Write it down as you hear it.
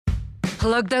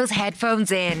Plug those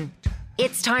headphones in.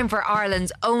 It's time for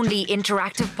Ireland's only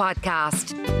interactive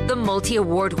podcast, the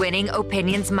multi-award-winning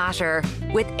Opinions Matter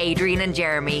with Adrian and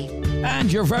Jeremy.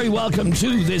 And you're very welcome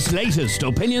to this latest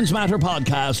Opinions Matter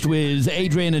podcast with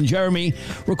Adrian and Jeremy,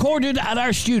 recorded at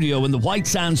our studio in the White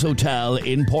Sands Hotel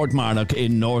in Portmarnock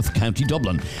in North County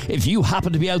Dublin. If you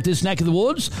happen to be out this neck of the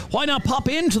woods, why not pop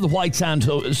into the White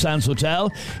Sands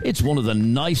Hotel? It's one of the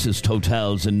nicest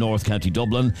hotels in North County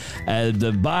Dublin.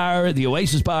 The bar, the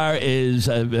Oasis Bar, is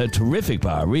a terrific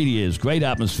bar, really is. Great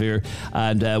atmosphere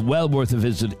and well worth a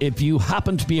visit. If you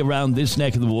happen to be around this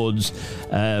neck of the woods,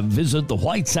 visit the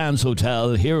White Sands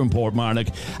Hotel here in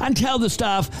Portmarnock and tell the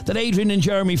staff that Adrian and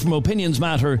Jeremy from Opinions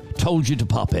Matter told you to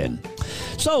pop in.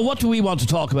 So what do we want to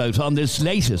talk about on this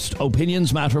latest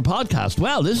Opinions Matter podcast?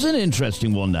 Well, this is an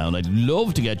interesting one now, and I'd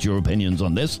love to get your opinions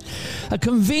on this. A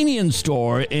convenience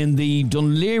store in the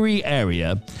Dun Laoghaire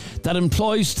area that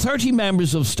employs 30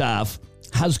 members of staff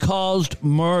has caused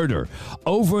murder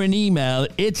over an email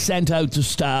it sent out to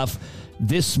staff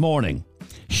this morning.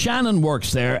 Shannon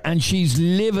works there and she's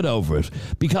livid over it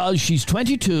because she's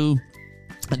 22,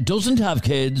 doesn't have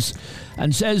kids,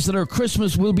 and says that her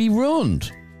Christmas will be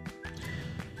ruined.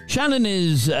 Shannon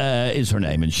is her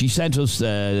name, and she sent us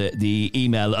the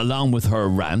email along with her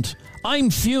rant. I'm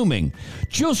fuming.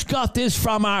 Just got this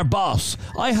from our boss.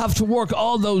 I have to work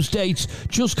all those dates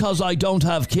just because I don't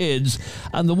have kids,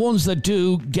 and the ones that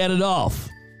do get it off.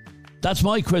 That's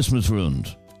my Christmas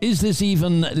ruined. Is this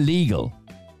even legal?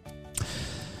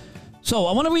 So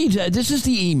I want to read, this is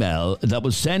the email that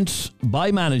was sent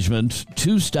by management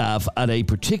to staff at a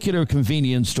particular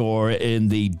convenience store in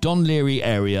the Dun Laoghaire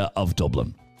area of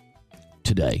Dublin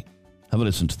today. Have a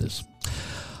listen to this.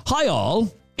 Hi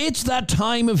all, it's that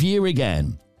time of year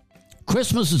again.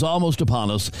 Christmas is almost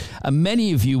upon us, and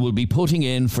many of you will be putting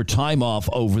in for time off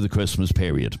over the Christmas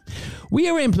period. We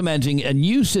are implementing a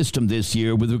new system this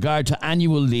year with regard to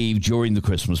annual leave during the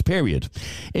Christmas period.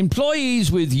 Employees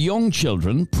with young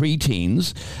children,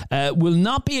 pre-teens, will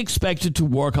not be expected to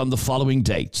work on the following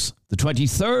dates: the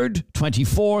 23rd,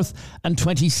 24th and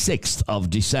 26th of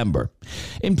December.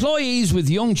 Employees with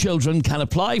young children can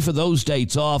apply for those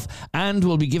dates off and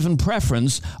will be given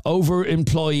preference over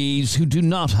employees who do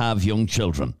not have young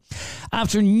children.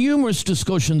 After numerous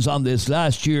discussions on this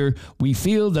last year, we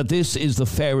feel that this is the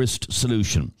fairest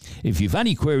solution. If you have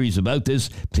any queries about this,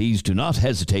 please do not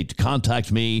hesitate to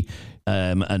contact me.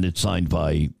 And it's signed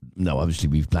by, no, obviously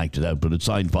we've blanked it out, but it's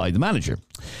signed by the manager.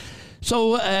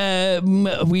 So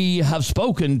we have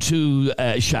spoken to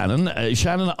Shannon.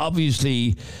 Shannon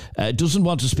obviously doesn't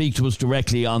want to speak to us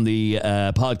directly on the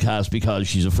podcast because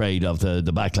she's afraid of the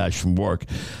backlash from work.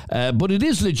 But it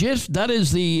is legit. That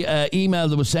is the email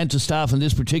that was sent to staff in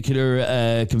this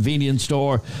particular convenience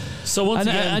store. So once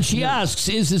again, and she asks,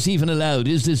 is this even allowed?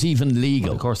 Is this even legal?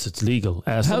 Well, of course it's legal.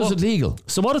 How is it legal?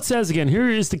 So what it says again,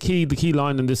 here is the key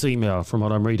line in this email from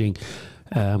what I'm reading.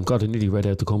 God, I nearly read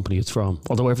out the company it's from,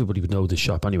 although everybody would know this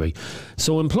shop anyway.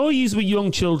 So employees with young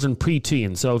children,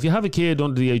 pre-teen. So if you have a kid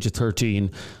under the age of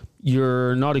 13,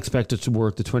 you're not expected to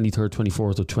work the 23rd,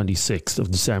 24th or 26th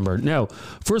of December. Now,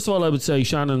 first of all, I would say,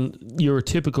 Shannon, you're a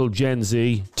typical Gen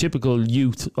Z, typical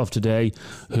youth of today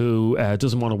who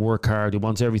doesn't want to work hard, who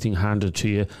wants everything handed to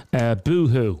you.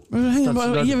 Boo-hoo. Hang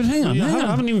on. I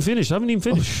haven't even finished. Oh,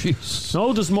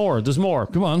 No, there's more.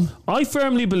 Come on. I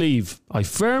firmly believe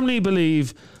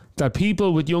that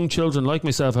people with young children, like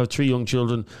myself, have 3 young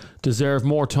children, deserve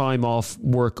more time off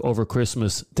work over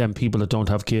Christmas than people that don't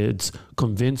have kids.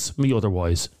 Convince me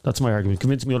otherwise. That's my argument.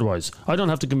 Convince me otherwise. I don't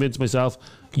have to convince myself.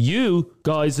 You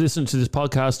guys listening to this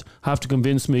podcast have to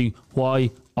convince me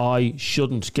why I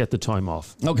shouldn't get the time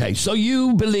off. Okay, so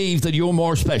you believe that you're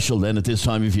more special then at this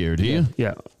time of year, do you?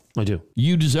 Yeah, I do.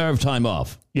 You deserve time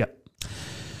off. Yeah.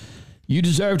 You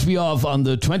deserve to be off on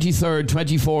the 23rd,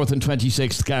 24th and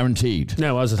 26th guaranteed.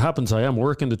 Now, as it happens, I am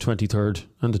working the 23rd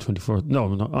and the 24th. No,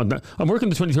 I'm not. I'm working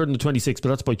the 23rd and the 26th, but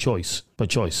that's by choice,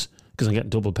 because I'm getting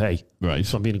double pay. Right.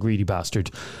 So I'm being a greedy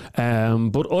bastard.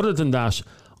 But other than that,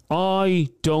 I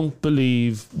don't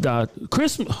believe that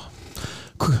Christmas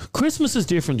is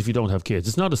different if you don't have kids.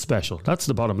 It's not as special. That's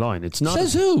the bottom line. It's not.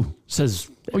 Says who? Says.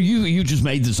 Oh, you just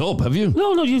made this up, have you?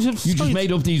 No. You just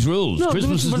made up these rules. No,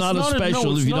 Christmas is not as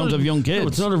special if you don't have young kids. No,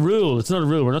 it's not a rule.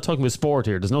 We're not talking about sport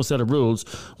here. There's no set of rules.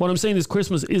 What I'm saying is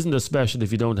Christmas isn't as special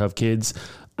if you don't have kids.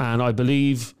 And I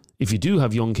believe if you do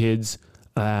have young kids,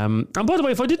 and by the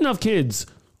way, if I didn't have kids,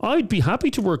 I'd be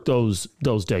happy to work those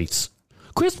dates.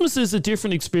 Christmas is a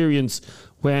different experience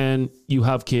when you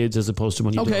have kids as opposed to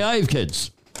when you don't. Okay, I have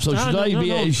kids. So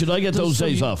should I get those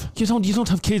days off? You don't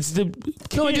have kids.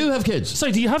 No, I do have kids.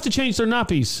 Sorry, do you have to change their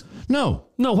nappies? No.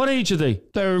 No, what age are they?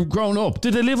 They're grown up.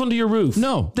 Do they live under your roof?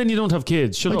 No. Then you don't have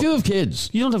kids. Shut I up. do have kids.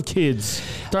 You don't have kids.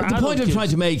 They're The adult point I'm kids. trying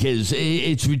to make is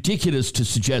it's ridiculous to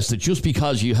suggest that just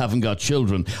because you haven't got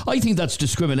children, I think that's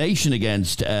discrimination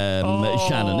against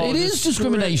Shannon. It is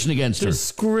discrimination against her.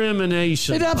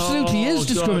 Discrimination. It absolutely is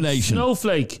discrimination. God.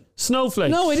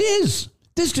 Snowflake. No, it is.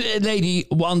 This lady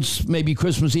wants maybe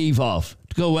Christmas Eve off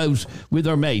to go out with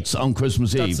her mates on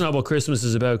Christmas Eve. That's not what Christmas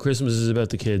is about. Christmas is about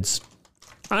the kids.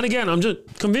 And again,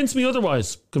 convince me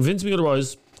otherwise. Convince me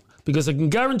otherwise, because I can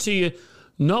guarantee you,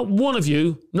 not one of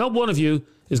you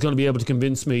is going to be able to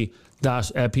convince me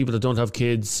that people that don't have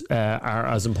kids are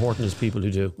as important as people who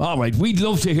do. All right, we'd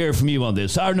love to hear from you on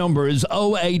this. Our number is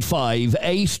 085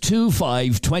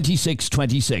 825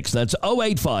 2626. That's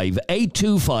 085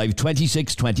 825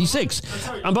 2626.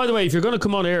 And by the way, if you're going to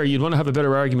come on air, you'd want to have a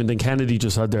better argument than Kennedy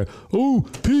just had there. Oh,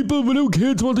 people without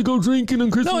kids want to go drinking on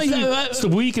Christmas Eve. It's the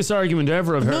weakest argument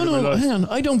ever I've heard in my life. Hang on.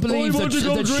 I don't believe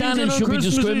that Shannon should be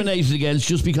discriminated against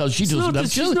just because she doesn't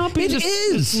have children.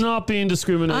 It's not being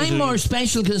discriminated. I'm more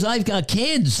special because I've got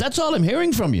kids. That's all I'm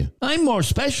hearing from you. I'm more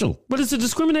special. But it's a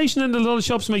discrimination in that a lot of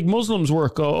shops make Muslims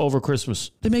work over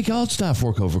Christmas. They make all staff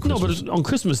work over Christmas. No, but on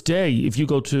Christmas Day, if you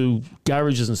go to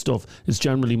garages and stuff, it's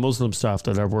generally Muslim staff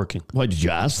that are working. Why did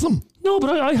you ask them? No,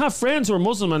 but I have friends who are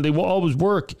Muslim and they always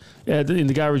work in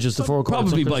the garages to 4 o'clock.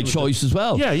 Probably by choice as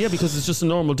well. Yeah, because it's just a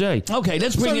normal day. Okay,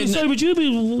 let's bring in... So would you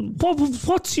be...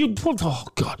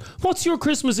 What's your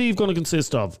Christmas Eve going to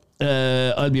consist of?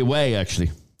 I'll be away,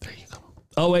 actually.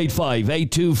 085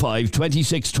 825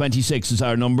 2626 is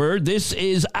our number. This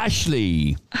is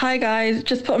Ashley. Hi guys,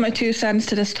 just putting my 2 cents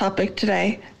to this topic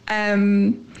today.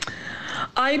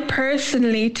 I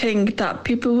personally think that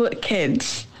people with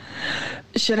kids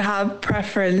should have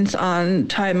preference on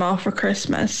time off for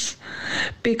Christmas,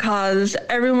 because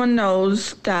everyone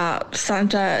knows that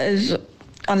Santa is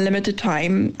unlimited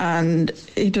time and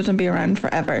he doesn't be around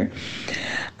forever.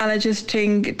 And I just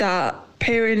think that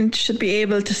parents should be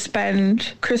able to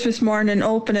spend Christmas morning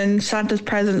opening Santa's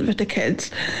presents with the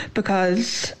kids,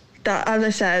 because that, as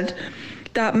I said,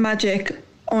 that magic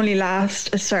only lasts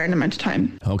a certain amount of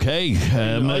time. Okay,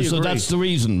 so that's the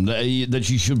reason that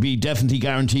you should be definitely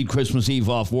guaranteed Christmas Eve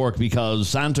off work because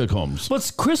Santa comes.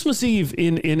 But Christmas Eve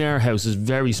in our house is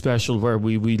very special, where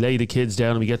we lay the kids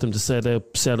down and we get them to set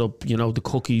up the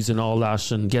cookies and all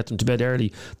that and get them to bed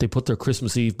early. They put their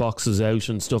Christmas Eve boxes out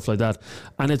and stuff like that,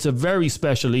 and it's a very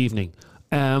special evening.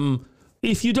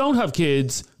 If you don't have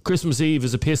kids, Christmas Eve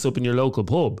is a piss up in your local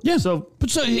pub. Yeah, but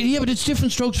it's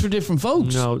different strokes for different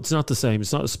folks. No, it's not the same.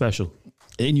 It's not as special.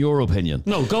 In your opinion?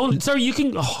 No, go on. Sorry, you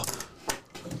can... Oh,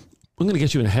 I'm going to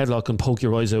get you in a headlock and poke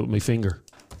your eyes out with my finger.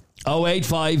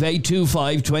 085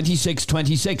 825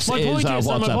 2626 is our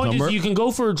WhatsApp number. You can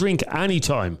go for a drink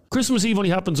anytime. Christmas Eve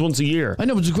only happens once a year. I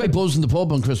know, but it's a great buzz in the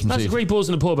pub on Christmas Eve. That's a great buzz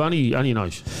in the pub any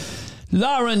night.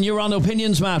 Lauren, you're on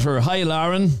Opinions Matter. Hi,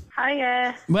 Lauren.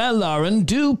 Hiya. Well, Lauren,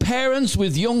 do parents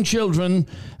with young children,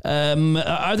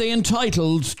 are they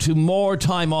entitled to more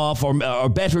time off or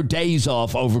better days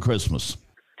off over Christmas?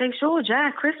 They should,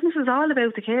 yeah. Christmas is all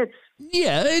about the kids.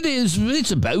 Yeah, it is.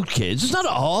 It's about kids. It's not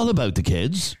all about the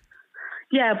kids.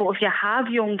 Yeah, but if you have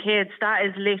young kids, that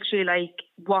is literally like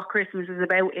what Christmas is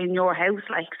about in your house.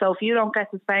 Like, so if you don't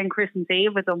get to spend Christmas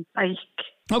Eve with them, like...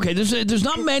 Okay, there's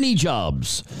not many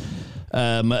jobs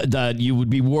that you would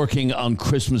be working on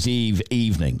Christmas Eve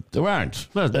evening. There aren't.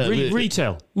 Well,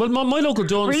 retail. Well, my local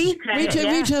Duns...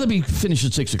 Retail will be finished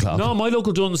at 6 o'clock. No, my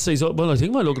local Duns stays up. Well, I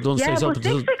think my local Duns stays up.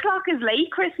 Yeah, but 6 o'clock is late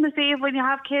Christmas Eve when you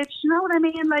have kids. You know what I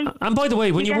mean? Like, and by the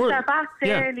way, when you get work... their backs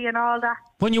early and all that.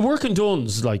 When you work in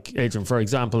Duns, like Adrian, for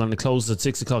example, and it closes at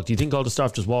 6 o'clock, do you think all the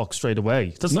staff just walk straight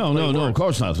away? No, of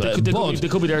course not. They could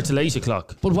be there till 8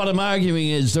 o'clock. But what I'm arguing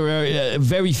is there are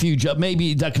very few jobs.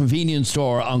 Maybe that convenience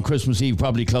store on Christmas Eve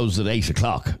probably closes at 8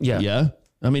 o'clock. Yeah?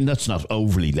 I mean, that's not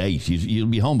overly late. You'll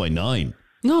be home by 9.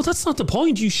 No, that's not the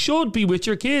point. You should be with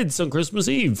your kids on Christmas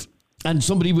Eve. And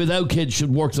somebody without kids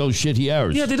should work those shitty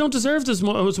hours. Yeah, they don't deserve as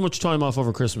much time off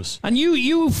over Christmas. And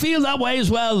you feel that way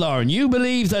as well, Lauren. You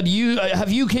believe that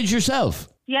have you kids yourself?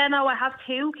 Yeah, no, I have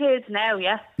 2 kids now,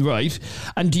 yeah. Right.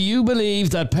 And do you believe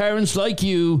that parents like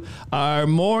you are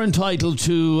more entitled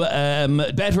to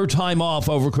better time off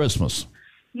over Christmas?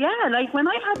 Yeah, like when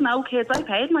I had no kids, I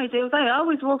paid my dues. I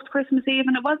always worked Christmas Eve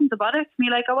and it wasn't a bother to me.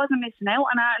 Like, I wasn't missing out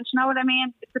on that. And you know what I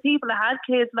mean? It's the people that had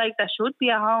kids, like, that should be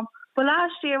at home. But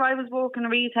last year I was working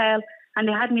retail and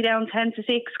they had me down 10 to 6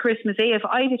 Christmas Eve.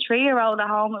 I had a 3-year-old at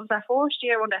home. It was our first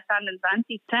year understanding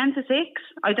Santi. 10 to 6?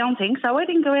 I don't think so. I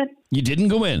didn't go in. You didn't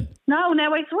go in? No,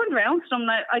 I turned around to them.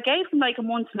 I gave them like a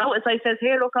month's notice. I says,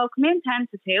 here, look, I'll come in 10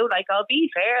 to 2. Like, I'll be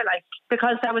fair, like,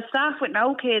 because there was staff with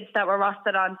no kids that were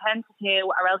rostered on 10 to 2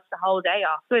 or else the whole day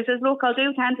off. So I says, look, I'll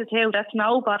do 10 to 2. That's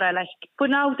no bother, like. But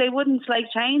no, they wouldn't, like,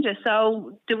 change it.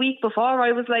 So the week before,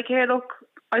 I was like, here, look,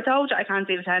 I told you I can't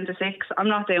do the 10 to 6. I'm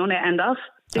not doing it, end of.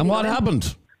 And what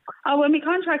happened? Oh, well, my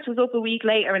contract was up a week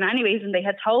later, and anyways, and they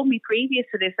had told me previous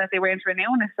to this that they weren't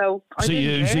renewing it, so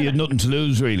you had nothing to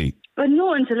lose, really? But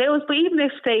nothing to lose. But even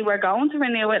if they were going to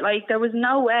renew it, like, there was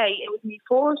no way. It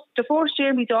was the first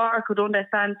year my daughter could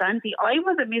understand Santi. I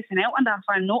wasn't missing out on that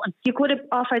for nothing. You could have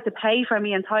offered to pay for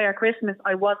me entire Christmas.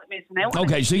 I wasn't missing out.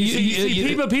 Okay, so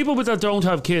people that don't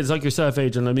have kids, like yourself,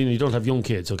 Adrian, I mean, you don't have young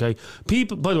kids, okay?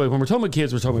 People, by the way, when we're talking about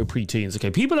kids, we're talking about pre-teens, okay?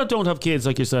 People that don't have kids,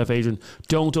 like yourself, Adrian,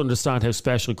 don't understand how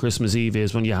special Christmas Eve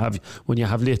is when you have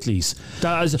littlies.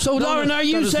 So, Lauren, are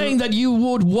you saying that you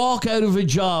would walk out of a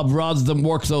job rather than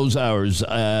work those hours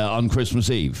on Christmas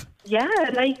Eve? Yeah,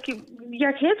 like,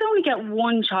 your kids only get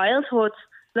one childhood.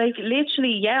 Like,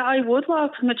 literally, yeah, I would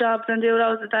walk from a job than do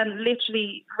those, than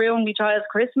literally ruin my child's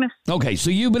Christmas. Okay, so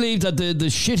you believe that the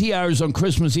shitty hours on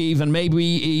Christmas Eve and maybe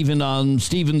even on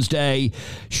Stephen's Day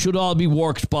should all be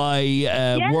worked by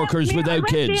workers without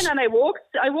kids? I went in and I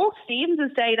walked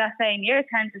Stephen's Day that same year,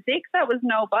 10 to 6. That was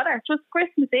no bother. Just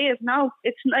Christmas Eve, no.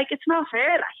 It's not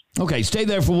fair, like. Okay, stay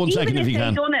there for one second if you can. Even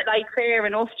if they've done it, like, fair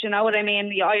enough, do you know what I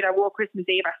mean? You either work Christmas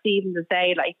Eve or Stephen's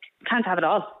Day, like, can't have it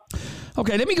all.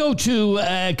 Okay, let me go to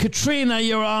Katrina.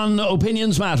 You're on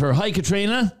Opinions Matter. Hi,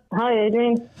 Katrina. Hi,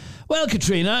 Adrian. Well,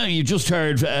 Katrina, you just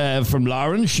heard from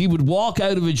Lauren. She would walk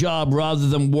out of a job rather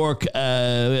than work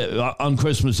on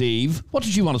Christmas Eve. What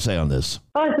did you want to say on this?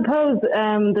 I suppose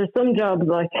there's some jobs,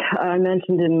 like I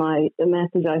mentioned in my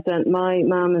message I sent. My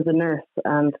mum is a nurse,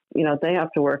 and they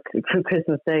have to work through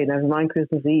Christmas Day. Never mind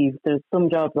Christmas Eve. There's some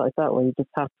jobs like that where you just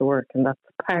have to work, and that's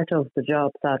part of the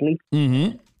job, sadly.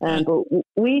 Mm-hmm. But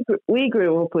we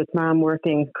grew up with Mum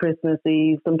working Christmas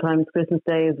Eve, sometimes Christmas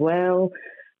Day as well.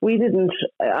 We didn't.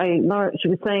 She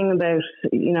was saying about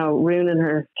ruining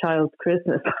her child's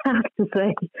Christmas. I have to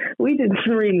say, we didn't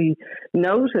really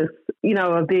notice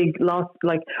a big loss.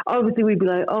 Like, obviously we'd be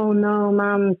like, oh no,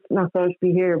 Mum's not going to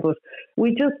be here, but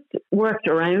we just worked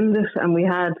around it, and we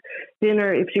had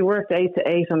dinner. If she worked 8 to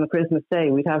 8 on the Christmas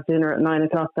Day, we'd have dinner at 9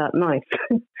 o'clock that night.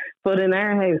 But in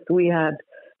our house, we had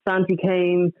Santi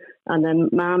came, and then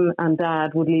Mum and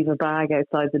Dad would leave a bag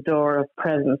outside the door of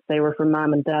presents. They were from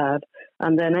Mum and Dad.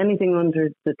 And then anything under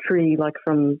the tree, like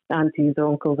from aunties or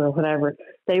uncles or whatever,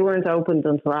 they weren't opened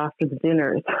until after the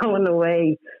dinner. So in a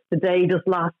way, the day just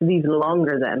lasted even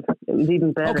longer then. It was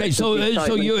even better. Okay, so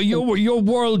your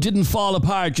world didn't fall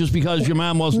apart just because your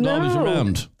mum wasn't always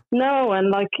around? No, and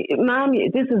like Mum,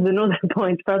 this is another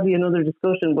point, probably another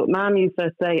discussion, but Mum used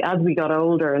to say, as we got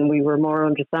older and we were more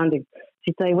understanding,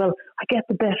 she'd say, well, I get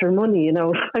the better money, if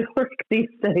I work these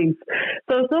days.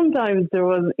 So sometimes there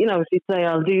was, she'd say,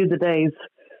 I'll do the days.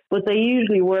 But they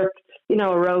usually worked,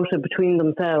 a rota between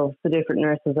themselves, the different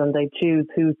nurses, and they choose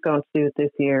who's going to do it this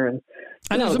year.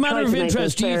 And as a matter of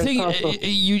interest, do you think,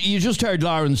 you just heard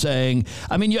Lauren saying,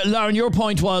 I mean, Lauren, your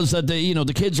point was that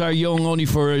the kids are young only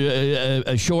for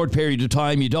a short period of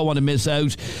time. You don't want to miss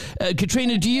out.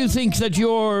 Katrina, do you think that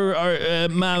your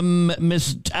mum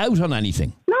missed out on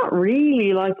anything? Not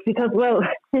really, because,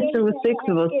 there was 6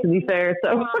 of us, to be fair.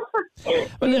 So,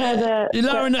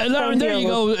 Lauren, there you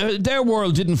go. Their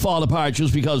world didn't fall apart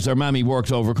just because their mammy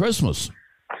worked over Christmas.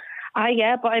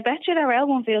 Yeah, but I bet you their L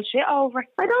won't feel shit over.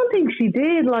 I don't think she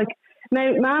did.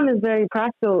 Now, Mum is very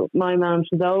practical. My mum,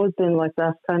 she's always been like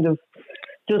that, kind of.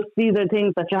 Just these are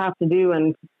things that you have to do,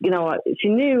 and she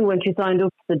knew when she signed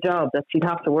up for the job that she'd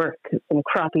have to work some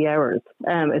crappy hours.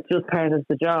 It's just part of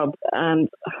the job, and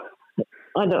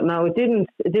I don't know. It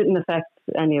didn't affect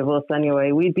any of us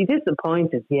anyway. We'd be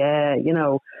disappointed,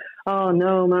 oh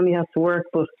no, Mommy has to work,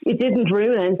 but it didn't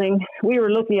ruin anything. We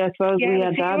were lucky, I suppose. We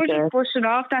had Dad there. Pushing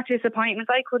off that disappointment.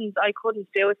 I couldn't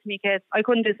do it to me kids. I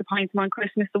couldn't disappoint them on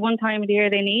Christmas. The one time of the year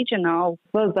they need you now.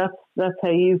 Well, that's how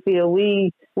you feel.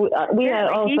 We had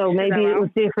also, maybe it was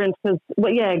different because,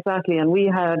 yeah, exactly. And we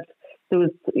had. There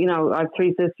was, I have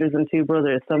 3 sisters and 2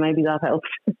 brothers, so maybe that helps.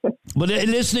 But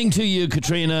listening to you,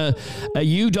 Katrina,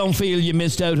 you don't feel you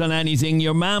missed out on anything.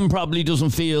 Your mum probably doesn't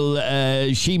feel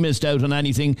she missed out on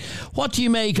anything. What do you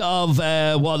make of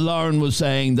what Lauren was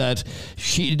saying, that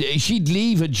she'd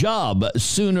leave a job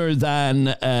sooner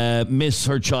than miss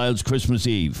her child's Christmas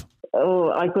Eve?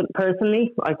 Oh, I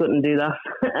couldn't do that.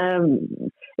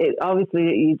 Obviously,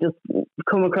 you just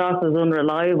come across as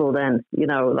unreliable then,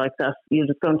 like that you're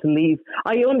just going to leave.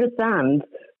 I understand,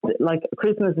 like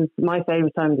Christmas is my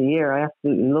favourite time of the year. I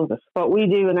absolutely love it. What we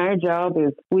do in our job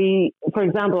is for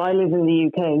example, I live in the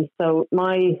UK, so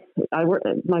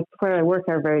where I work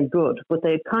are very good, but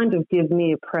they kind of give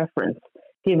me a preference,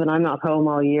 given I'm not home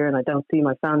all year and I don't see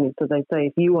my family. So they say,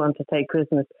 if you want to take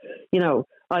Christmas,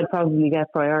 I'd probably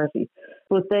get priority.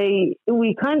 But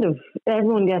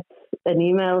everyone gets an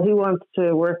email who wants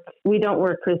to work. We don't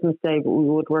work Christmas Day, but we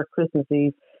would work Christmas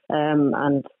Eve.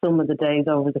 And some of the days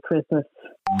over the Christmas,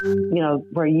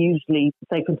 where usually,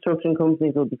 say, construction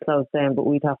companies will be closed down, but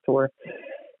we'd have to work.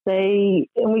 We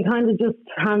kind of just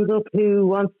hands up who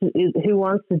wants to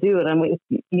do it, and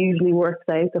it usually works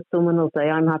out that someone will say,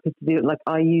 I'm happy to do it. Like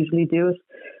I usually do it.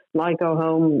 I go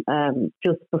home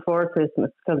just before Christmas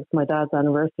because it's my dad's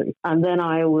anniversary, and then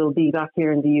I will be back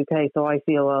here in the UK. So I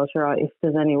feel, well, sure, if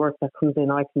there's any work that comes in,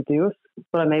 I can do it,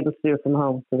 but I'm able to do it from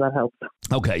home, so that helps.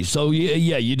 Okay, so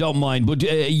yeah, you don't mind, but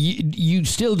you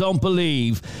still don't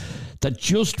believe that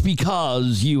just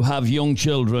because you have young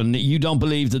children, you don't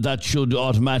believe that should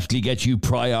automatically get you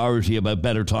priority about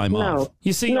better time off?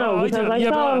 You see,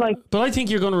 but I think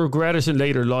you're going to regret it in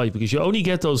later life, because you only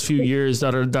get those few years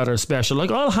that are special. Like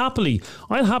I'll happily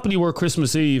work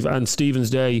Christmas Eve and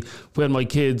Stephen's Day when my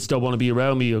kids don't want to be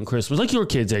around me on Christmas. Like your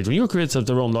kids, Adrian, your kids have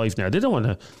their own life now. They don't want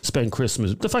to spend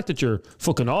Christmas. The fact that you're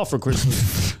fucking off for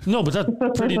Christmas,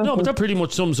 that pretty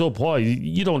much sums up why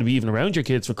you don't want to be even around your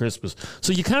kids for Christmas.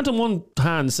 So you can't on one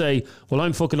hand say, well,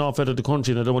 I'm fucking off out of the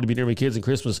country and I don't want to be near my kids in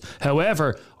Christmas.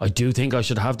 However, I do think I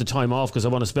should have the time off because I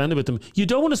want to spend it with them. You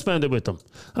don't want to spend it with them.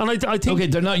 And I think... Okay,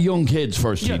 they're not young kids,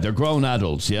 firstly. Yeah. They're grown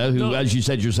adults, who, as you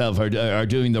said yourself, are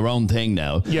doing their own thing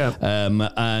now. Yeah.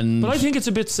 But I think it's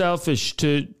a bit selfish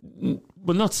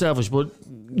well, not selfish, but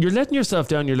you're letting yourself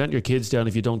down, you're letting your kids down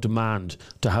if you don't demand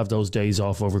to have those days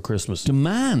off over Christmas.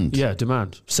 Demand? Yeah,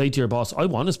 demand. Say to your boss, I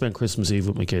want to spend Christmas Eve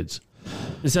with my kids.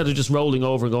 Instead of just rolling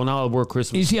over and going, I'll work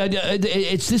Christmas. You see,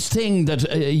 it's this thing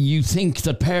that you think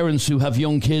that parents who have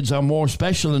young kids are more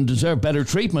special and deserve better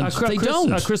treatment. They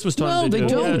don't. At Christmas time, they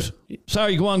don't. Yeah.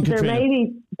 Sorry, go on,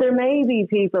 Katrina. There may be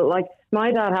people, like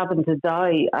my dad happened to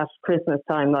die at Christmas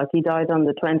time. Like he died on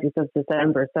the 20th of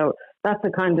December. So that's a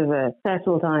kind of a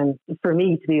special time for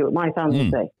me to be with my family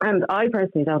today. And I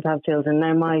personally don't have children.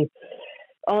 Now most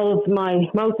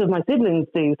of my siblings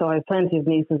do. So I have plenty of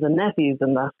nieces and nephews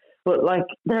and that. But like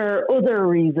there are other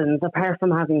reasons apart from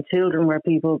having children where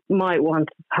people might want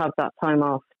to have that time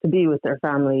off to be with their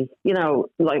family.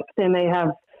 Like they may have,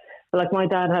 like my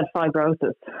dad had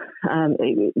fibrosis,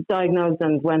 diagnosed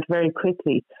and went very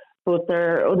quickly. But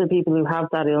there are other people who have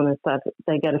that illness that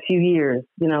they get a few years,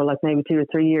 like maybe 2 or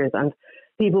 3 years. And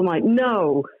people might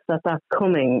know that that's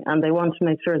coming and they want to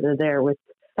make sure they're there to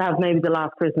have maybe the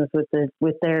last Christmas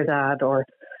with their dad, or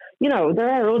there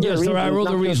are other reasons. Yes, there are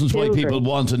other reasons why people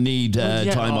want and need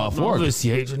time off work.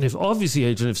 Obviously,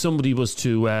 Adrian, if somebody was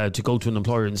to go to an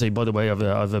employer and say, by the way, I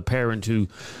have a parent who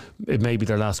it may be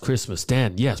their last Christmas,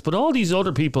 then yes. But all these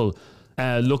other people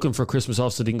looking for Christmas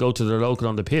off so they can go to their local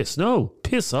on the piss. No,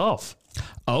 piss off.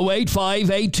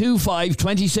 085 825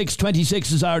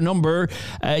 2626 is our number.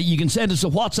 You can send us a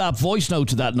WhatsApp voice note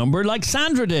to that number like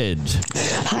Sandra did.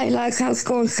 Hi lads, how's it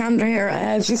going? Sandra here.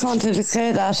 I just wanted to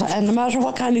say that no matter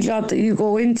what kind of job that you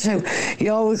go into,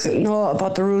 you always know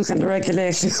about the rules and the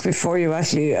regulations before you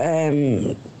actually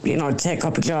take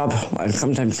up a job. Well,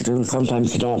 sometimes you do,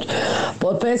 sometimes you don't.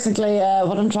 But basically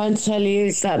what I'm trying to tell you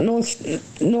is that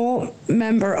no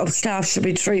member of staff should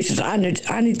be treated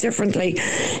any differently.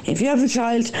 If you have a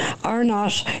child or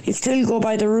not, you still go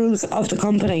by the rules of the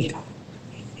company.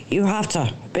 You have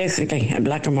to, basically, in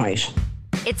black and white.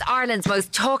 It's Ireland's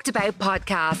most talked about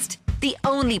podcast. The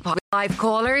only live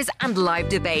callers and live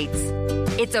debates.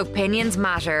 It's Opinions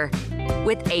Matter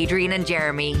with Adrian and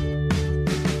Jeremy.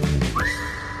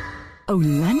 Oh,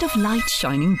 Land of Light,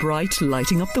 shining bright,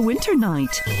 lighting up the winter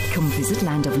night. Come visit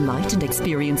Land of Light and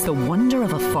experience the wonder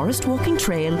of a forest walking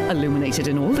trail, illuminated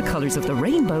in all the colours of the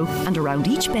rainbow, and around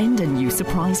each bend a new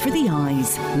surprise for the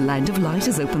eyes. Land of Light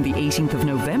is open the 18th of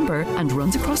November and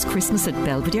runs across Christmas at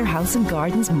Belvedere House and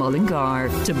Gardens, Mullingar.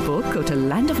 To book, go to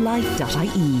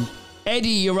landoflight.ie. Eddie,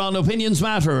 you're on Opinions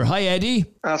Matter. Hi, Eddie.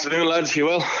 Afternoon, lads. You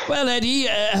well? Well, Eddie,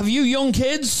 have you young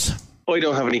kids? I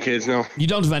don't have any kids, no. You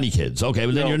don't have any kids? Okay,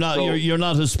 well then you're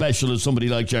not as special as somebody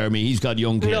like Jeremy. He's got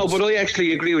young kids. No, but I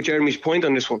actually agree with Jeremy's point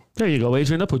on this one. There you go,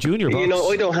 Adrian. I'll put you in your box.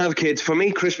 I don't have kids. For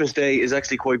me, Christmas Day is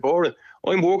actually quite boring.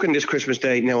 I'm working this Christmas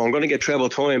Day now. I'm going to get treble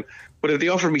time. But if they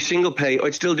offered me single pay,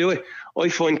 I'd still do it. I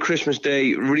find Christmas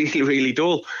Day really, really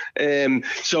dull.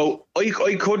 So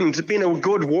I couldn't, being a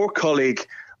good work colleague,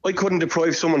 I couldn't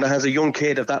deprive someone that has a young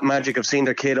kid of that magic of seeing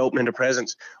their kid opening their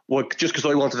presents just because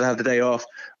I wanted to have the day off.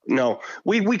 No,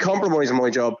 we compromise on my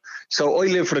job. So I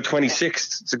live for the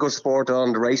 26th. It's a good sport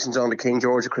on, the racing's on, the King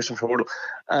George, the Christmas Hurdle.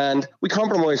 And we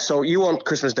compromise. So you want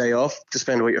Christmas Day off to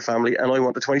spend with your family, and I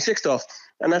want the 26th off.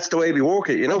 And that's the way we work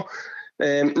it, you know.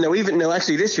 Now,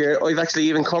 actually, this year, I've actually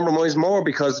even compromised more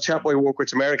because the chap I work with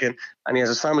is American and he has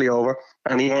his family over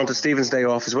and he wanted Stephen's Day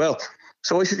off as well.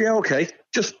 So I said, yeah, okay,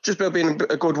 just about being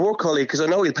a good work colleague because I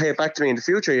know he'll pay it back to me in the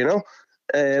future, you know.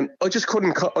 I just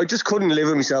couldn't live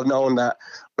with myself knowing that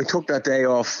I took that day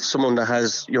off someone that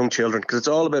has young children because it's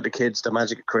all about the kids, the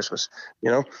magic of Christmas,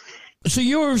 you know. So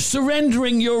you're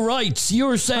surrendering your rights.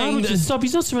 You're saying that... Stop,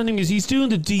 he's not surrendering because he's doing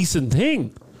the decent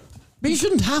thing. But he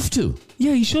shouldn't have to.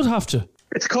 Yeah, he should have to.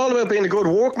 It's called about being a good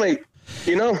workmate,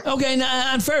 you know. Okay,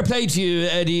 and fair play to you,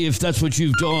 Eddie, if that's what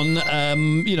you've done.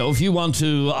 You know, if you want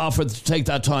to offer to take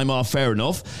that time off, fair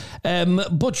enough.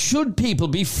 But should people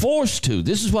be forced to?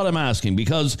 This is what I'm asking,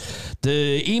 because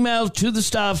the email to the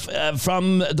staff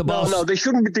from the boss... No, they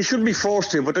shouldn't be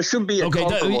forced to, but there should be a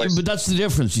compromise. But that's the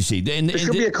difference, you see. There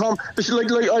should be a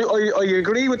I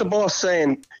agree with the boss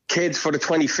saying kids for the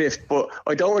 25th, but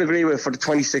I don't agree with it for the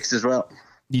 26th as well.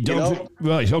 You don't, you know?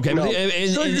 Right? Okay. No.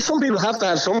 Some people have to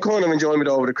have some kind of enjoyment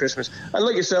over the Christmas, and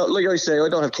like I say, I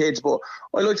don't have kids, but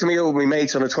I like to meet up with my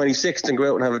mates on the 26th and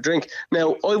go out and have a drink.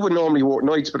 Now, I would normally work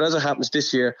nights, but as it happens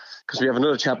this year, because we have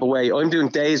another chap away, I'm doing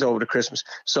days over the Christmas,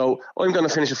 so I'm going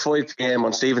to finish at 5 p.m.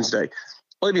 on Stephen's Day.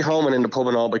 I'll be home and in the pub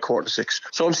and all by 5:45,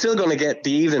 so I'm still going to get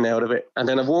the evening out of it, and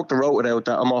then I've worked the road out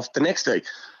that I'm off the next day.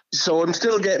 So I'm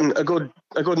still getting a good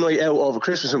night out over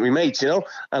Christmas with my mates, you know.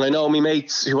 And I know my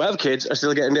mates who have kids are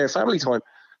still getting their family time.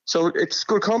 So it's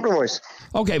good compromise.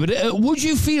 Okay, but would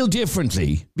you feel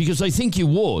differently? Because I think you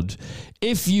would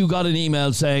if you got an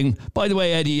email saying, by the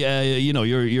way, Eddie, you know,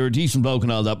 you're a decent bloke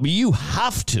and all that, but you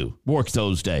have to work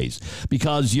those days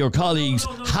because your colleagues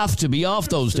have to be off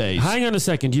those days. Hang on a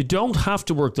second. You don't have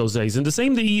to work those days. And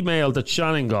the email that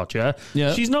Shannon got, yeah?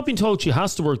 She's not been told she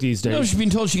has to work these days. No, she's been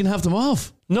told she can have them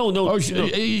off. No.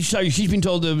 Sorry, she's been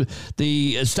told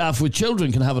the staff with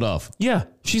children can have it off. Yeah,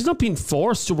 she's not being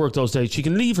forced to work those days. She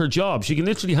can leave her job. She can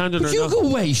literally hand in her notice. You go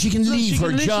away. She can leave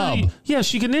her job. Yeah,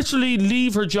 she can literally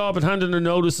leave her job and hand in her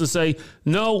notice and say,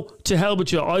 no, to hell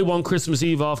with you. I want Christmas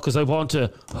Eve off because I want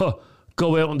to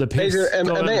go out on the piss. A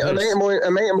mate of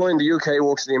mine in the UK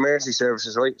works in the emergency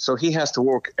services, right? So he has to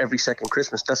work every second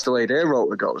Christmas. That's the way their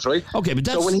rota goes, right? Okay, but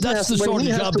that's the sort of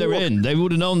job they're in. They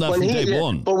would have known that from day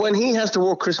one. But when he has to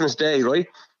work Christmas Day, right?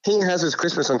 He has his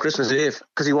Christmas on Christmas Eve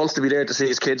because he wants to be there to see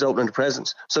his kids opening the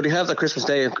presents. So they have that Christmas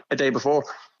Day a day before,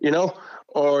 you know?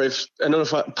 Or if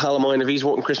another pal of mine, if he's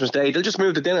working Christmas Day, they'll just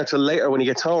move the dinner till later when he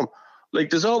gets home. Like,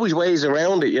 there's always ways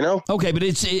around it, you know? Okay, but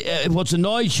what's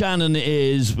annoyed Shannon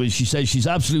is when she says she's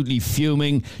absolutely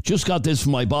fuming. Just got this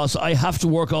from my boss. I have to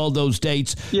work all those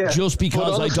dates just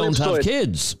because I don't have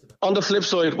kids. On the flip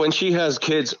side, when she has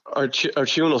kids, our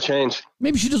tune will change.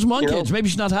 Maybe she doesn't want kids. Maybe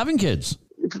she's not having kids.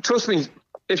 Trust me.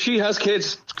 If she has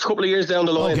kids a couple of years down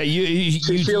the line,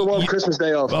 she'll want Christmas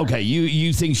Day off. Okay,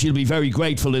 you think she'll be very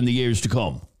grateful in the years to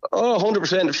come? Oh,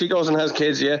 100%. If she goes and has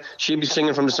kids, yeah, she'll be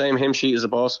singing from the same hymn sheet as the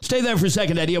boss. Stay there for a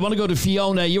second, Eddie. I want to go to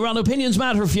Fiona. You're on Opinions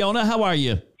Matter, Fiona. How are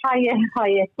you?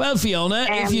 Hiya. Well, Fiona,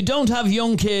 if you don't have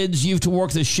young kids, you have to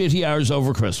work the shitty hours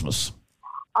over Christmas.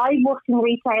 I worked in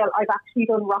retail. I've actually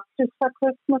done rosters for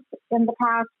Christmas in the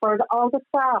past for all the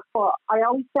staff, but I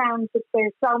always found that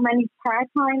there's so many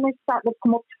part-timers that would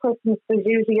come up to Christmas. There's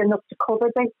usually enough to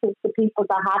cover this with the people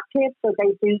that have kids, so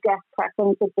they do get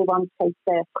preference if they want to take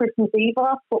the Christmas Eve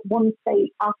off, but once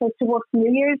they offer to work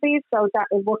New Year's Eve, so that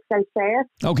it works out fair.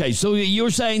 Okay, so you're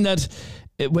saying that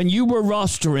when you were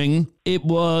rostering, it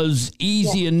was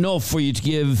easy enough for you to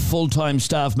give full-time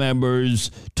staff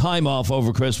members time off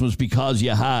over Christmas because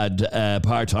you had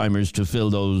part-timers to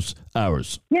fill those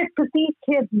hours. Yes, because these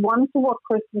kids want to work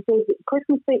Christmas Eve.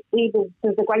 Christmas Eve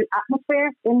there's a great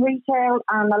atmosphere in retail,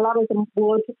 and a lot of them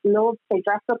would love. They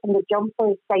dress up in the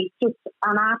jumpers,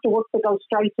 and after work they go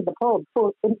straight to the pub.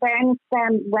 But in fairness,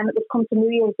 when it would come to New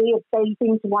Year's Eve, they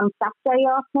seem to want that day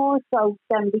off more. So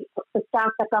then the staff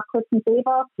that got Christmas Eve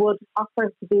off would offer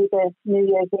to do the New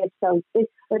Year's Eve. So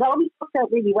it always worked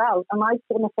out really well, and I've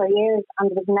done it for years,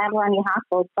 and there was never any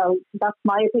hassle. So that's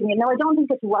my opinion. Now, I don't think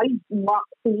it's right what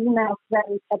the email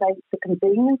says about the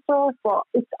convenience store, but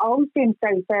it's always been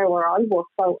very fair where I work,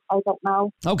 so I don't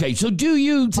know. Okay, so do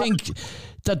you think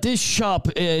that this shop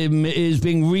is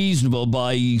being reasonable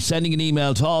by sending an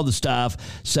email to all the staff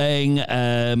saying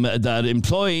that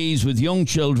employees with young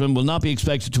children will not be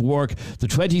expected to work the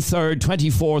 23rd,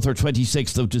 24th or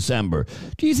 26th of December?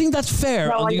 Do you think that's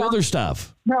fair on the other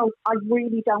staff? No, I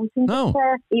really don't think it's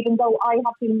fair, even though I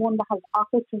have been one that has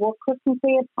offered to work Christmas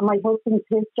Eve, and my husband's,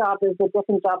 his job is a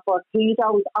different job, but he'd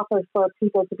always offered for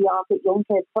people to be off with young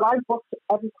kids. But I worked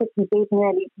every Christmas Eve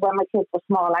nearly when my kids were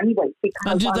small anyway.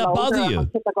 And did that bother you?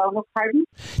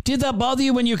 Did that bother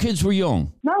you when your kids were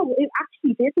young? No, it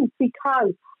actually didn't,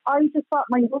 because I just thought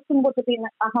my husband would have been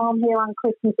at home here on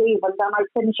Christmas Eve, and then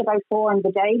I'd finish about 4 in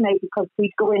the day now because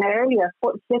we'd go in earlier.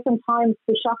 But at different times,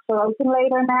 the shops are open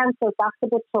later now, so that's a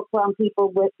bit tough around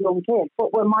people with young kids.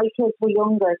 But when my kids were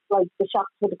younger, like, the shops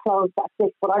would have closed at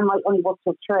 6, but I might only work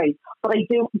till 3. But I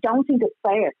don't think it's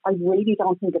fair. I really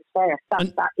don't think it's fair.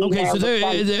 Okay, so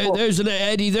there's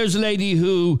a lady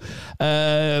who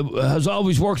has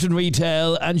always worked in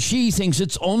retail, and she thinks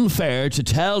it's unfair to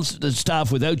tell the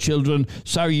staff without children,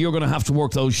 sorry, you're going to have to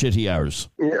work those shitty hours.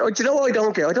 Yeah, do you know what I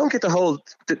don't get? I don't get the whole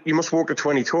that you must work the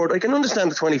 23rd. I can understand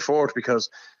the 24th because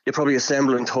you're probably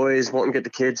assembling toys, wanting to get the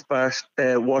kids bashed,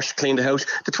 washed, clean the house.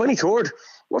 The 23rd,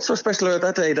 what's so special about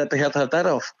that day that they have to have that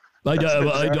off? I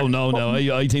don't know. No,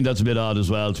 I think that's a bit odd as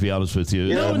well, to be honest with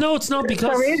you. No, it's not,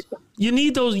 because you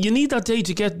need that day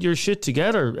to get your shit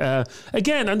together.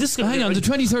 Again, and this. Hang on, the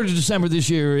 23rd of December this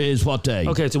year is what day?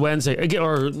 Okay, it's a Wednesday. Again,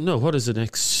 or no, what is the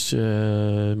next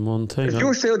month? If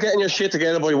you're still getting your shit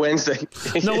together by Wednesday,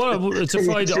 no, it's a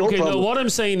Friday. Okay, no, what I'm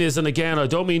saying is, and again, I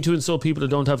don't mean to insult people that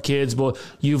don't have kids, but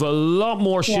you've a lot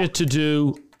more shit to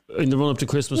do in the run up to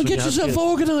Christmas. Well, get yourself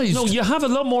organised. No, you have a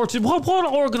lot more to. What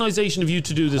organisation have you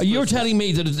to do this? You're telling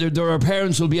me that there are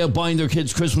parents who'll be out buying their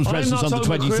kids Christmas presents on the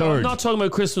 23rd. I'm not talking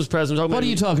about Christmas presents. What are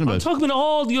you talking about? I'm talking about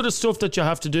all the other stuff that you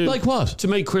have to do. Like what? To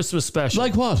make Christmas special.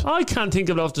 Like what? I can't think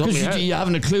of it off the top of my head. You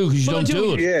haven't a clue because you don't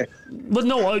do it. Yeah. But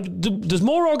no, there's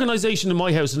more organisation in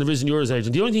my house than there is in yours,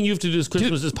 Adrian. The only thing you have to do this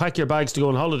Christmas is pack your bags to go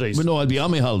on holidays. Well, no, I'll be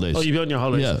on my holidays. Oh, you'll be on your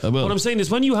holidays. Yeah, I will. What I'm saying is,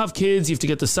 when you have kids, you have to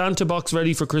get the Santa box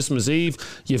ready for Christmas Eve.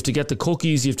 You have to get the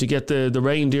cookies. You have to get the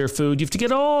reindeer food. You have to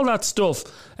get all that stuff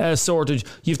sorted.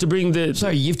 You have to bring you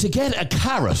have to get a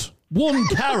carrot. 1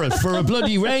 carrot for a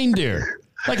bloody reindeer.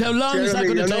 Like, how long is that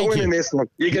going to take you? This one.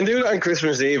 You can do that on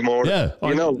Christmas Eve morning. Yeah.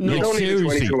 You don't need the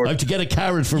 24th. I have to get a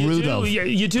carrot for Rudolph.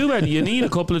 You do, Eddie. You need a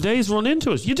couple of days to run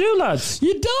into it. You do, lads.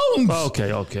 You don't.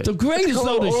 Okay. The greatest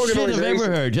load of shit I've ever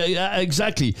heard.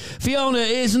 Exactly. Fiona,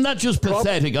 isn't that just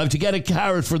pathetic? I have to get a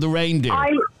carrot for the reindeer.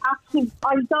 I don't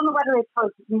know whether it's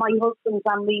because my husband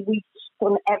and me, we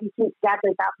done everything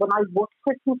together, that when I worked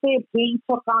Christmas Eve, he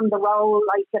took on the role,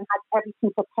 like, and had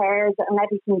everything prepared and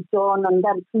everything done, and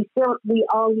then we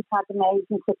always had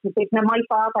amazing Christmas Eve. Now, my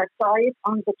father died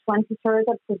on the 23rd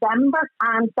of December,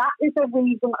 and that is a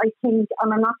reason, I think,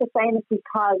 and I'm not just saying it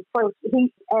because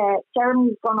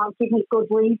Jeremy's gone on to give me good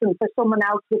reason for someone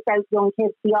else without young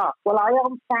kids to be off. Well, I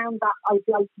always found that I'd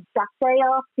like that day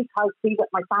off because be with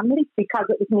my family, because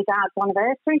it was my dad's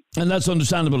anniversary. And that's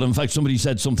understandable. In fact, somebody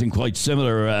said something quite similar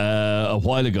a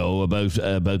while ago about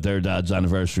their dad's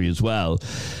anniversary as well.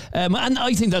 And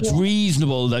I think that's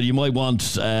reasonable that you might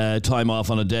want time off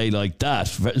on a day like that,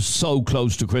 so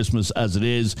close to Christmas as it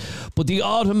is. But the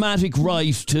automatic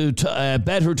right to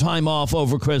better time off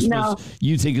over Christmas,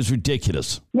 you think is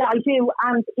ridiculous. Yeah, I do.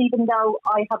 And even though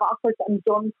I have offered and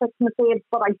done Christmas Eve,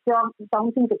 but I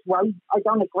don't think it's right. I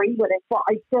don't agree with it. But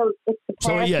I still,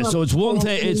 so it's one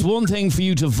thing. It's one thing for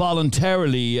you to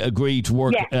voluntarily agree to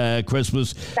work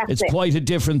Christmas. It's quite a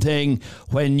different thing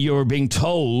when you're being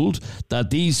told that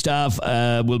these staff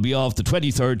will be off the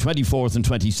 23rd, 24th and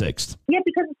 26th. Yeah,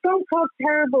 because it's going to cause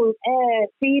terrible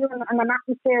feeling and an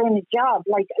atmosphere in a job.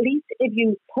 Like, at least if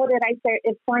you put it out there,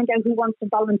 find out who wants to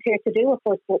volunteer to do it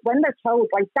first. But when they're told,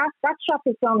 like, that shop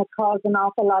is going to cause an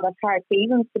awful lot of hard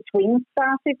feelings between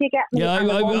staff, if you get me. Yeah,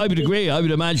 I would agree. I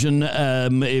would imagine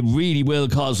it really will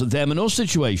cause them and us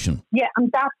situation. Yeah,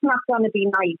 and that's not going to be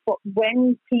nice. But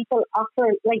when people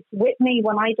offer, like with me,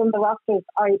 when I done the rosters,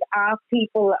 I'd ask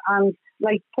people and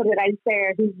like put it out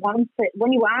there who wants it.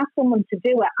 When you ask someone to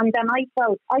do it, and then I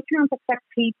felt I can't expect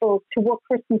people to work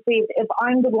Christmas Eve if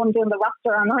I'm the one doing the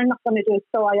roster and I'm not going to do it,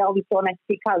 so I always done it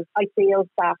because I feel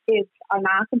that if I'm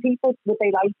asking people would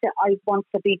they like it, I want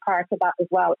to be part of that as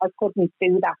well. I couldn't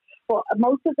do that. But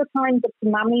most of the time, the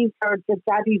mammies or the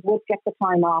daddies would get the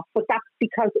time off. But that's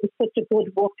because it's such a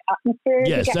good work atmosphere.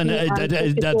 Yes, and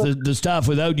the staff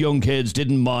without young kids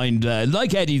didn't mind,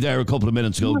 like Eddie there a couple of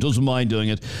minutes ago, doesn't mind doing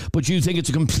it. But you think it's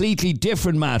a completely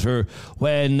different matter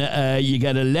when you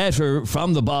get a letter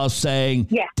from the boss saying,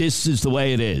 this is the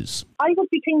way it is. I would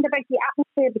be thinking about the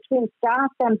atmosphere between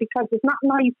staff then, because it's not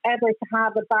nice ever to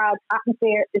have a bad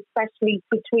atmosphere, especially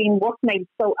between workmates.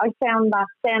 So I found that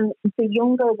then the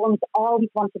younger ones always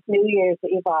wanted New Year's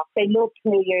Eve off. They loved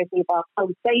New Year's Eve off.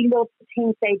 So they loved to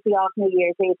think they'd be off New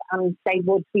Year's Eve, and they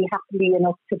would be happily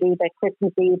enough to do their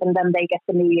Christmas Eve, and then they get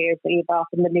the New Year's Eve off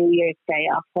and the New Year's Day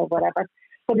off or whatever.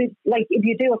 But it's like, if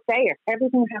you do it fair,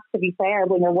 everything has to be fair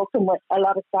when you're working with a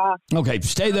lot of staff. Okay,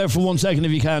 stay there for 1 second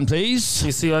if you can, please.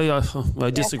 You see, I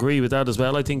disagree with that as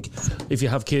well. I think if you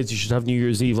have kids, you should have New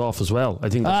Year's Eve off as well. I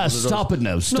think. Stop it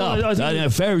now. Stop. No,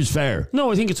 fair is fair.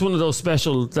 No, I think it's one of those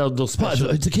special.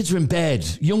 The kids are in bed.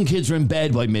 Young kids are in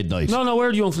bed by midnight. No,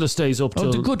 where the young fella stays up till.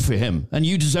 Oh, they're good for him, and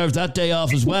you deserve that day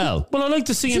off as well. Well, I like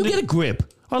to see. You get a grip.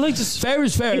 I like to. Fair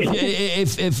is fair.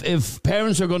 If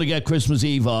parents are going to get Christmas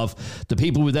Eve off, the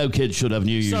people without kids should have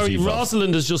New Year's Eve off.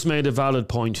 Rosalind has just made a valid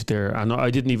point there, and I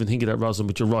didn't even think of that, Rosalind,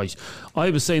 but you're right. I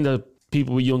was saying that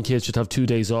people with young kids should have 2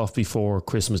 days off before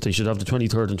Christmas. They should have the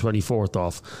 23rd and 24th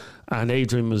off. And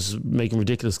Adrian was making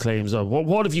ridiculous claims of,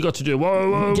 what have you got to do?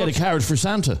 Get a carrot for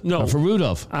Santa. No. Or for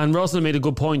Rudolph. And Rosalind made a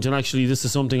good point, and actually this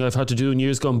is something I've had to do in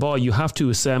years gone by. You have to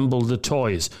assemble the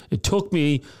toys. It took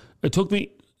me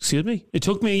Excuse me? It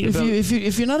took me...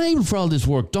 If you're not able for all this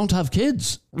work, don't have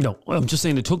kids. No, I'm just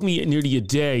saying it took me nearly a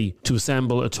day to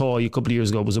assemble a toy a couple of years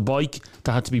ago. It was a bike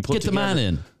that had to be put together. Get the man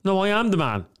in. No, I am the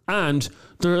man. And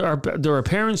there are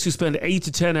parents who spend 8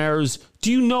 to 10 hours.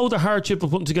 Do you know the hardship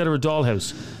of putting together a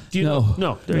dollhouse? Do you know?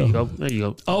 No. There you go.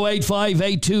 085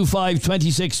 825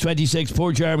 2626.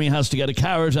 Poor Jeremy has to get a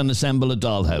carrot and assemble a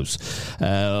dollhouse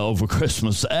over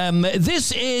Christmas.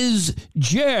 This is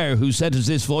Jer who sent us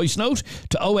this voice note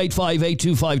to 085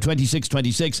 825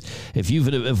 2626. If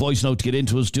you've a voice note to get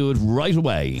into us, do it right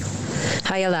away.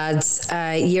 Hiya lads.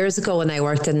 Years ago when I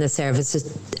worked in the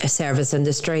service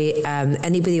industry,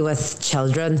 anybody with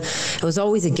children, it was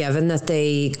always a given that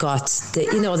they got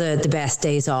the best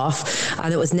days off,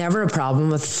 and it was never a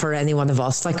problem for any one of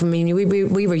us. Like, I mean, we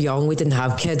were young, we didn't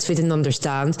have kids, we didn't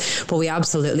understand, but we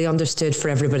absolutely understood for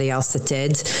everybody else that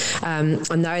did. And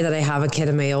now that I have a kid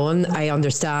of my own, I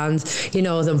understand,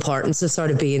 the importance of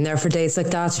sort of being there for days like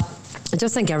that. I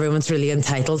just think everyone's really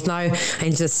entitled now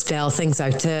and just spell things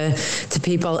out to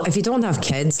people. If you don't have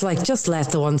kids, like, just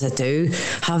let the ones that do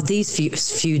have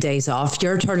these few days off.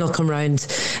 Your turn will come round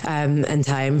in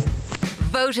time.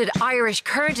 Voted Irish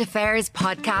Current Affairs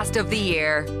Podcast of the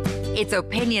Year. It's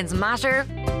Opinions Matter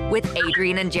with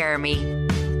Adrian and Jeremy.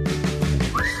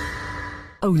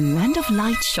 Oh, Land of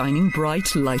Light, shining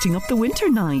bright, lighting up the winter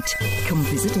night. Come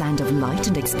visit Land of Light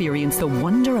and experience the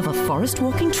wonder of a forest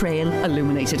walking trail,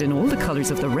 illuminated in all the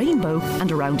colours of the rainbow,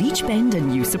 and around each bend a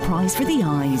new surprise for the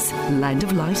eyes. Land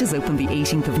of Light is open the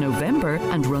 18th of November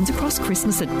and runs across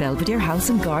Christmas at Belvedere House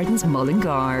and Gardens,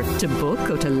 Mullingar. To book,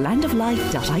 go to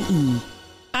landoflight.ie.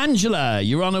 Angela,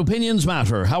 you're on Opinions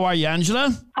Matter. How are you,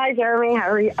 Angela? Hi, Jeremy. How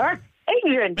are you?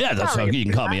 Adrian. Yeah, that's how you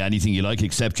can call me anything you like,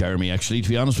 except Jeremy, actually, to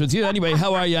be honest with you. Anyway,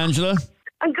 how are you, Angela?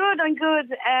 I'm good.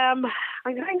 I'm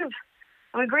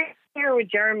a great here with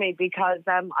Jeremy because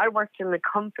I worked in the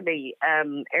company,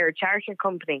 Air Charter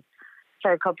Company,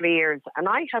 for a couple of years, and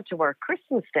I had to work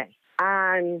Christmas Day,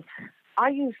 and I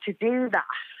used to do that.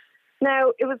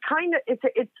 Now, it was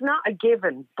it's not a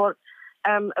given, but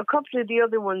a couple of the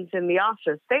other ones in the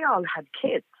office, they all had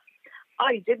kids.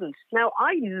 I didn't. Now,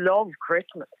 I love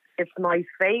Christmas. It's my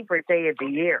favourite day of the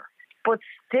year. But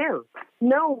still,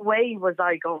 no way was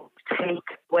I going to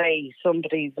take away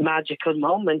somebody's magical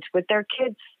moment with their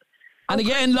kids. And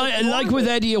again, like with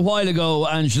Eddie a while ago,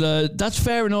 Angela, that's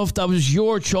fair enough. That was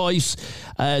your choice,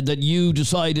 that you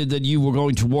decided that you were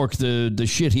going to work the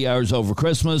shitty hours over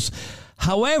Christmas.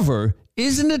 However,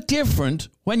 isn't it different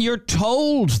when you're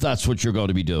told that's what you're going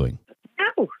to be doing?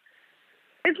 No,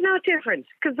 it's not different.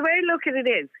 Because the way I look at it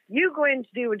is, you go in to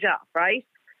do a job, right?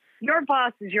 Your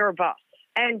boss is your boss.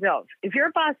 End of. If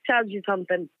your boss tells you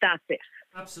something, that's it.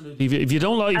 Absolutely. If you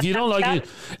don't like it,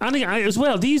 and as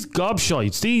well, these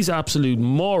gobshites, these absolute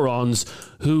morons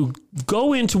who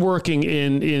go into working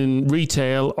in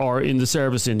retail or in the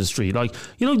service industry, like,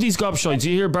 these gobshites.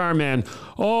 You hear barmen,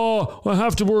 "Oh, I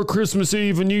have to work Christmas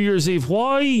Eve and New Year's Eve."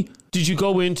 Why did you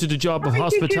go into the job of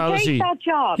hospitality? Did you take that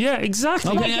job? Yeah,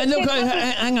 exactly. Okay, and look,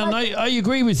 hang on. I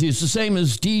agree with you. It's the same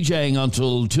as DJing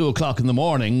until 2 o'clock in the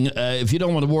morning. If you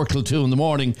don't want to work till 2 in the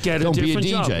morning, don't be a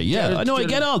DJ. Job. Yeah, I know. I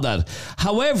get all that.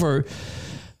 However,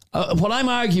 what I'm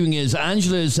arguing is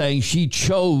Angela is saying she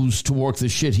chose to work the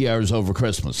shitty hours over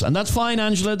Christmas. And that's fine,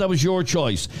 Angela. That was your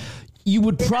choice. You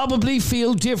would probably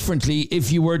feel differently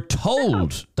if you were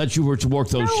told that you were to work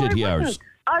those shitty hours.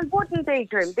 I wouldn't,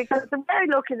 Adrian, because the way I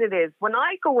look at it is, when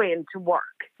I go in to work,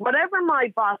 whatever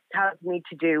my boss tells me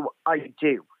to do, I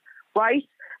do, right?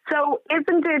 So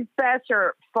isn't it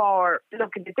better for,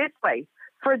 look at it this way,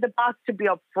 for the boss to be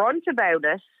upfront about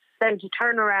it than to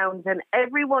turn around and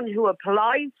everyone who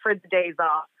applies for the days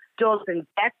off doesn't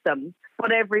get them,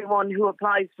 but everyone who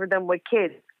applies for them with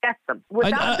kids gets them? Would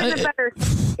that have been a better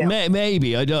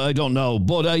maybe, I don't know,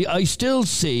 but I still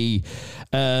see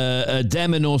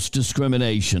them and us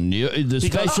discrimination. The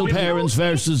special parents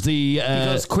versus the...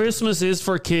 because Christmas is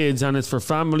for kids and it's for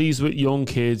families with young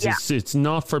kids. Yeah. It's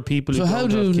not for people who don't have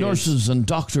kids. So how do nurses and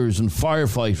doctors and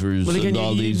firefighters and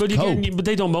all these cope? But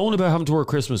they don't moan about having to work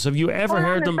Christmas. Have you ever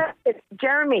heard them...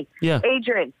 Jeremy,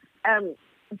 Adrian,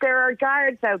 there are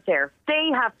guards out there. They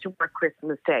have to work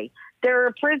Christmas Day. There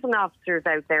are prison officers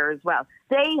out there as well.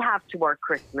 They have to work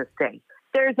Christmas Day.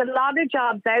 There's a lot of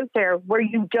jobs out there where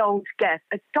you don't get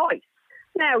a choice.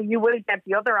 Now, you will get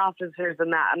the other officers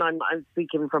and that, and I'm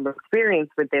speaking from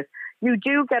experience with this. You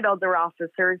do get other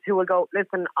officers who will go,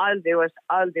 listen, I'll do it,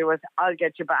 I'll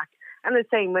get you back. And the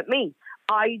same with me.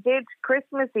 I did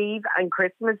Christmas Eve and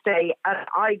Christmas Day, and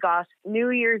I got New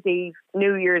Year's Eve,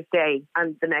 New Year's Day,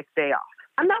 and the next day off.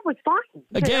 And that was fine.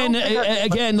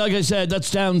 Again, like I said, that's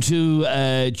down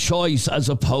to choice as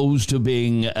opposed to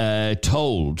being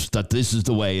told that this is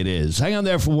the way it is. Hang on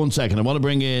there for 1 second. I want to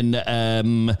bring in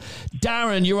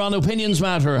Darren. You're on Opinions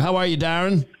Matter. How are you,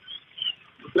 Darren?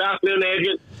 Good afternoon,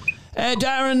 Adrian.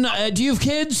 Darren, do you have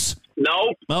kids?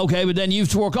 No. Okay, but then you have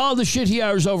to work all the shitty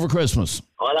hours over Christmas.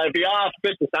 Well, I'd be off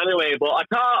Christmas anyway, but I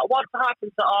thought, what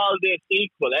happened to all this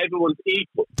equal? Everyone's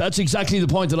equal. That's exactly the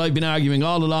point that I've been arguing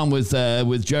all along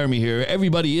with Jeremy here.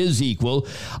 Everybody is equal,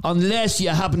 unless you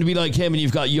happen to be like him and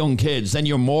you've got young kids, then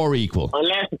you're more equal.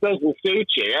 Unless it doesn't suit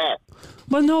you, yeah.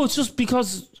 Well, no, it's just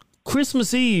because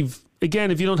Christmas Eve,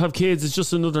 again, if you don't have kids, it's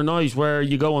just another night where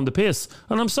you go on the piss.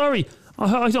 And I'm sorry,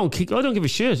 I don't give a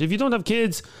shit. If you don't have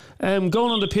kids, going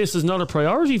on the piss is not a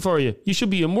priority for you. You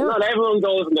should be in work. Not everyone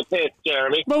goes on the piss,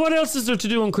 Jeremy. But what else is there to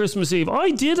do on Christmas Eve?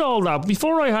 I did all that.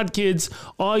 Before I had kids,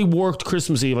 I worked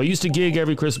Christmas Eve. I used to gig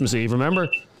every Christmas Eve, remember?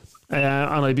 And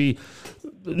I'd be...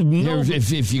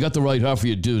 If you got the right offer,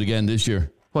 you'd do it again this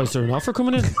year. Why, is there an offer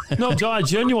coming in? No,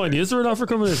 genuinely, is there an offer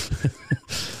coming in?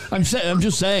 I'm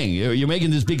just saying, you're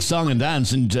making this big song and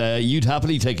dance, and you'd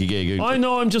happily take a gig. I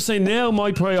know, I'm just saying now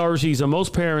my priorities, and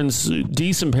most parents,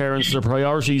 decent parents, their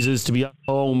priorities is to be at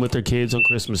home with their kids on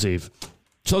Christmas Eve.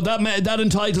 So that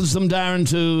entitles them, Darren,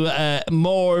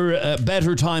 to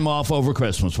better time off over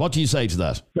Christmas. What do you say to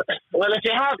that? Well, if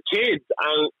you have kids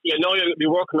and you know you'll be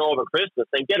working over Christmas,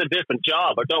 then get a different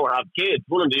job or don't have kids,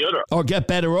 one or the other. Or get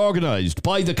better organised.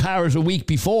 Buy the carrot a week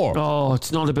before. Oh,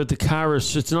 it's not about the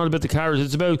carrot. It's not about the carrot.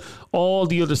 It's about all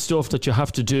the other stuff that you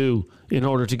have to do in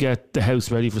order to get the house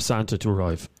ready for Santa to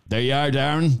arrive. There you are,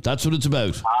 Darren. That's what it's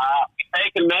about.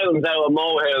 Taking mountains out of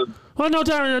molehills. Oh no,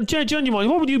 Darren, genuinely,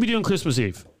 what would you be doing Christmas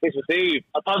Eve? Christmas Eve,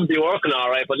 I'd probably be working all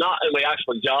right, but not in my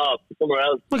actual job, somewhere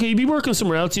else. Okay, you'd be working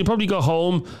somewhere else. You'd probably go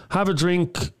home, have a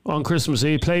drink on Christmas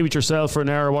Eve, play with yourself for an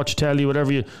hour, watch telly,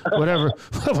 whatever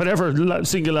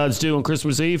single lads do on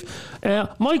Christmas Eve.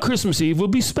 My Christmas Eve will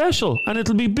be special, and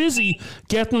it'll be busy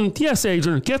getting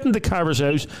the carrot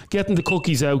out, getting the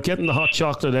cookies out, getting the hot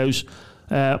chocolate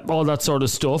out, all that sort of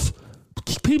stuff.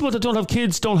 People that don't have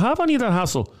kids don't have any of that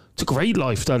hassle. It's a great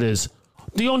life, that is.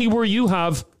 The only worry you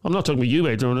have, I'm not talking about you,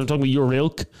 Adrian, I'm talking about your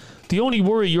ilk. The only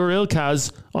worry your ilk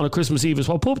has on a Christmas Eve is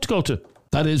what pub to go to.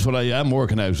 That is what I am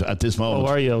working out at this moment.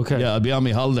 Oh, are you? Okay. Yeah, I'll be on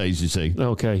my holidays, you see.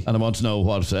 Okay. And I want to know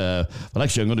what... well,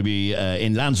 actually, I'm going to be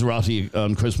in Lanzarote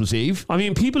on Christmas Eve. I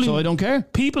mean, so I don't care.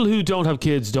 People who don't have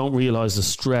kids don't realise the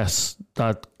stress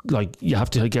that, like, you have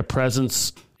to get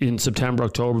presents in September,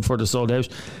 October before they're sold out.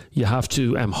 You have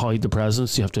to hide the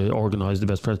presents. You have to organise the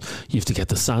best presents. You have to get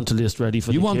the Santa list ready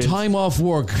for the kids. You want time off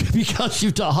work because you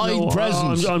have to hide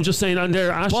presents. I'm just saying, and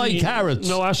there, Ashley... Buy carrots.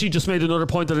 No, Ashley just made another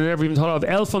point that I never even thought of.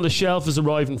 Elf on the Shelf is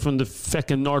arriving from the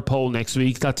feckin' North Pole next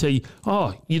week. You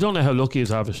don't know how lucky you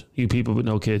have it, you people with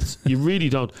no kids. You really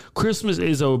don't. Christmas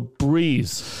is a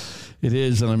breeze. It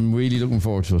is, and I'm really looking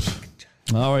forward to it.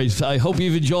 All right, I hope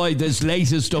you've enjoyed this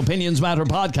latest Opinions Matter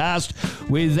podcast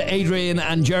with Adrian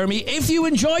and Jeremy. If you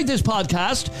enjoyed this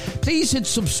podcast, please hit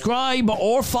subscribe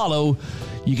or follow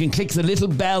You can click the little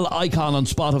bell icon on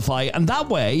Spotify, and that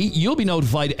way you'll be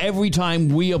notified every time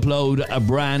we upload a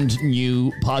brand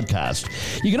new podcast.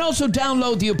 You can also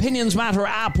download the Opinions Matter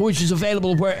app, which is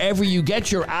available wherever you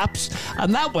get your apps,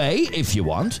 and that way, if you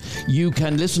want, you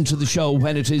can listen to the show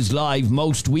when it is live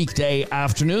most weekday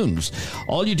afternoons.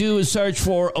 All you do is search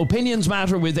for Opinions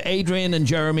Matter with Adrian and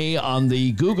Jeremy on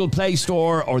the Google Play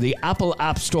Store or the Apple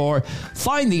App Store.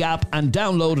 Find the app and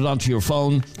download it onto your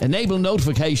phone, enable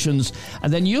notifications,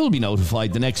 and then you'll be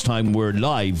notified the next time we're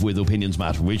live with Opinions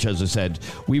Matter, which, as I said,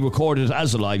 we record it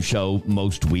as a live show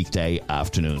most weekday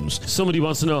afternoons. Somebody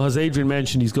wants to know, has Adrian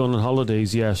mentioned he's going on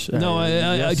holidays yet? No,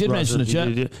 I did mention it,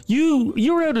 yeah.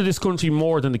 You're out of this country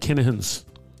more than the Kinahans.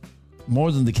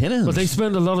 More than the Kinahans? But they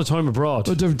spend a lot of time abroad.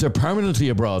 But they're permanently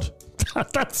abroad.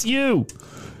 That's you.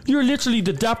 You're literally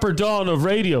the Dapper Dawn of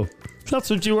radio. That's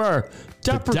what you are.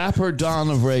 The Dapper Dawn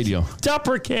of radio.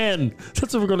 Dapper Ken.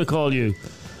 That's what we're going to call you.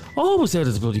 Always out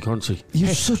of the bloody country.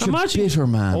 You're such a bitter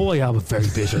man. Oh, I am very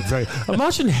bitter.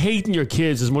 Imagine hating your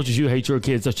kids as much as you hate your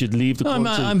kids, that you'd leave the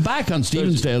country. I'm back on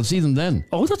Stevensdale. See them then.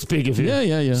 Oh, that's big of you.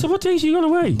 Yeah. So what days are you going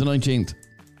away? The 19th.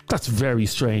 That's very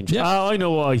strange. Yeah. I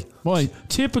know why. Why?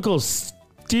 Typical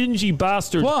stingy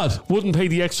bastard. What? Wouldn't pay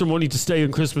the extra money to stay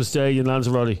on Christmas Day in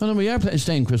Lanzarote. Oh, no, we are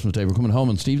staying Christmas Day. We're coming home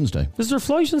on Stephen's Day. Is there a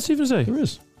flight on Stephen's Day? There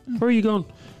is. Where are you going?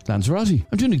 Lanzarote.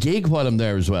 I'm doing a gig while I'm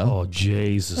there as well. Oh,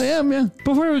 Jesus. I am, yeah.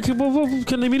 But where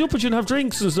can they meet up with you and have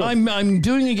drinks and stuff? I'm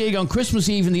doing a gig on Christmas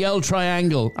Eve in the El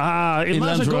Triangle. In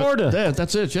Matagorda. Yeah,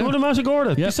 that's it, yeah. Going to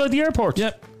Matagorda? Yeah. Beside the airport?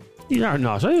 Yeah. You are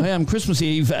not, are you? I am. Christmas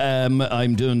Eve,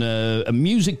 I'm doing a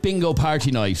music bingo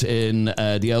party night in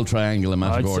the El Triangle in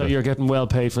Matagorda. So you're getting well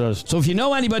paid for that. So if you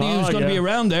know anybody who's going to be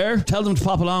around there, tell them to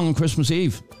pop along on Christmas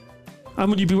Eve. And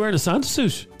would you be wearing a Santa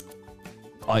suit?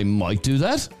 I might do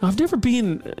that. I've never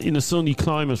been in a sunny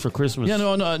climate for Christmas. Yeah,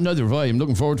 no, neither have I. I'm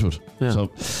looking forward to it. Yeah.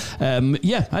 So,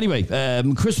 anyway,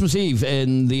 Christmas Eve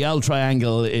in the El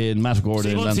Triangle in Matagorda. So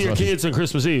you in won't see your kids on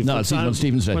Christmas Eve? No, I'll see them on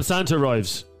Stephen's Day. When Santa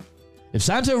arrives. If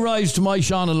Santa arrives to my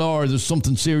Shauna Laura, there's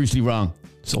something seriously wrong.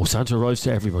 So Santa arrives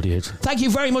to everybody, Adrian. Thank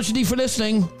you very much indeed for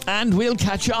listening, and we'll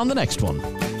catch you on the next one.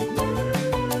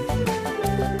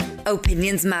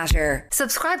 Opinions Matter.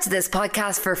 Subscribe to this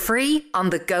podcast for free on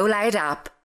the Go Loud app.